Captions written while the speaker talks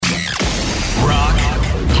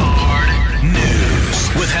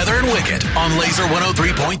Ticket on Laser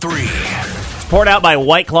 103.3. It's poured out by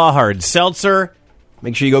White Claw Hard Seltzer.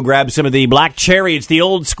 Make sure you go grab some of the black cherry. It's the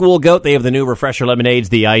old school goat. They have the new refresher lemonades,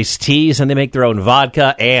 the iced teas, and they make their own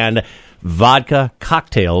vodka and vodka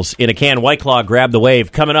cocktails in a can. White Claw, grab the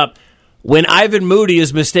wave. Coming up, when Ivan Moody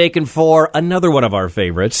is mistaken for another one of our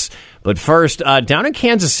favorites. But first, down in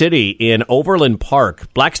Kansas City in Overland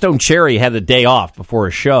Park, Blackstone Cherry had the day off before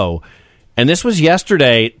a show. And this was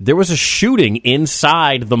yesterday. There was a shooting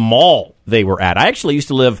inside the mall they were at. I actually used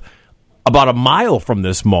to live about a mile from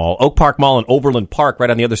this mall, Oak Park Mall in Overland Park, right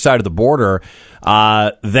on the other side of the border.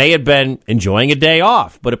 They had been enjoying a day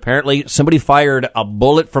off, but apparently somebody fired a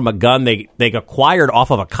bullet from a gun they acquired off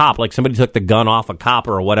of a cop, like somebody took the gun off a cop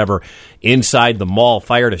or whatever inside the mall,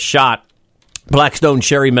 fired a shot. Blackstone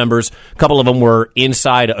Cherry members, a couple of them were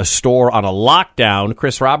inside a store on a lockdown.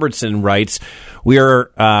 Chris Robertson writes, we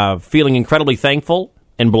are feeling incredibly thankful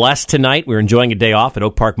and blessed tonight. We're enjoying a day off at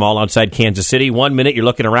Oak Park Mall outside Kansas City. 1 minute you're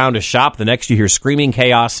looking around a shop, the next you hear screaming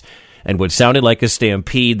chaos and what sounded like a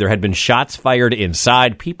stampede. There had been shots fired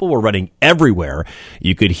inside. People were running everywhere.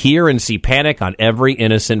 You could hear and see panic on every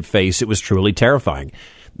innocent face. It was truly terrifying.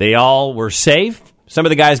 They all were safe. Some of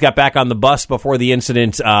the guys got back on the bus before the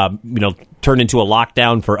incident turned into a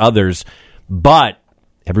lockdown for others. But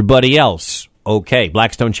everybody else, okay.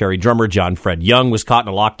 Blackstone Cherry drummer John Fred Young was caught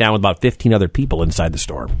in a lockdown with about 15 other people inside the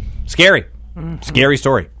store. Scary. Scary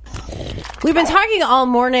story. We've been talking all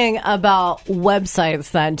morning about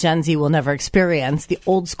websites that Gen Z will never experience, the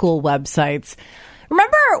old school websites.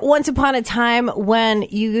 Remember once upon a time when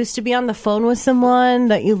you used to be on the phone with someone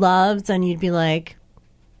that you loved and you'd be like,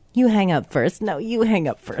 you hang up first. No, you hang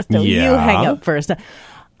up first. No, you hang up first.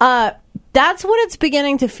 That's what it's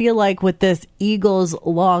beginning to feel like with this Eagles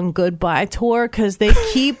long goodbye tour, because they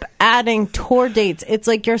keep adding tour dates. It's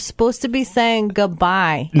like you're supposed to be saying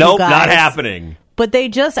goodbye. Nope, not happening. But they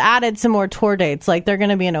just added some more tour dates. Like they're going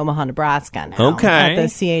to be in Omaha, Nebraska now. Okay. At the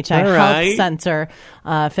CHI Health Center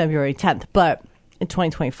February 10th. But in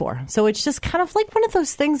 2024. So it's just kind of like one of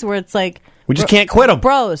those things where it's like, we just can't quit them.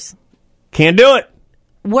 Bros. Can't do it.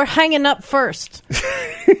 We're hanging up first.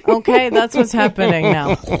 Okay, that's what's happening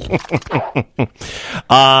now.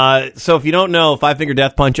 So if you don't know, Five Finger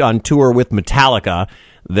Death Punch on tour with Metallica.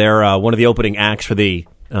 They're one of the opening acts for the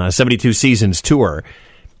 72 Seasons tour.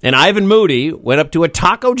 And Ivan Moody went up to a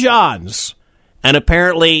Taco John's. And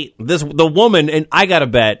apparently the woman, and I got to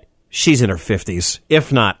bet, she's in her 50s,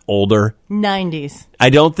 if not older. 90s.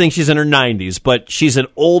 I don't think she's in her 90s, but she's an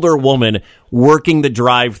older woman working the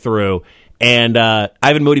drive-thru. And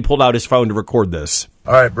Ivan Moody pulled out his phone to record this.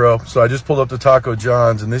 All right, bro. So I just pulled up to Taco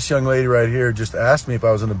John's, and this young lady right here just asked me if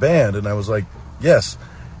I was in a band, and I was like, yes.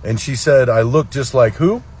 And she said, I look just like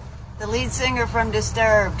who? The lead singer from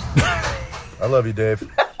Disturbed. I love you, Dave.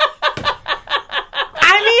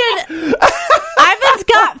 I mean, Ivan's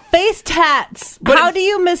got face tats. But how do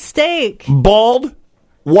you mistake? Bald,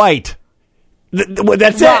 white.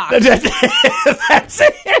 That's Rock. it. That's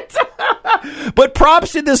it. But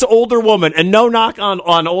props to this older woman, and no knock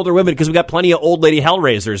on older women, because we got plenty of old lady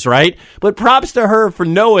hellraisers, right? But props to her for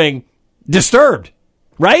knowing Disturbed,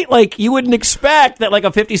 right? Like, you wouldn't expect that, like,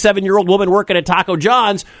 a 57-year-old woman working at Taco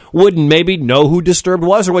John's wouldn't maybe know who Disturbed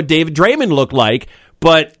was or what David Draiman looked like,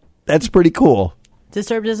 but that's pretty cool.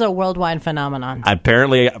 Disturbed is a worldwide phenomenon.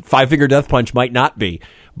 Apparently, Five Finger Death Punch might not be,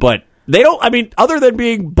 but they don't, I mean, other than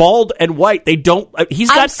being bald and white, they don't, he's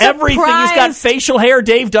got everything. He's got facial hair.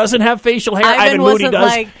 Dave doesn't have facial hair. Ivan Moody does.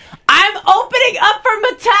 Like, I'm opening up for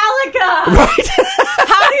Metallica. Right.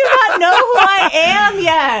 How do you not know who I am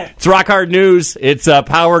yet? It's Rock Hard News. It's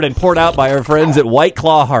powered and poured out by our friends at White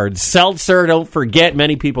Claw Hard Seltzer. Don't forget,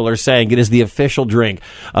 many people are saying it is the official drink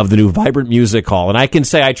of the new Vibrant Music Hall. And I can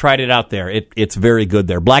say I tried it out there. It's very good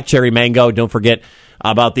there. Black cherry mango. Don't forget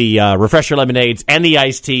about the refresher lemonades and the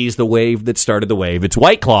iced teas, the wave that started the wave. It's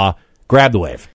White Claw. Grab the wave.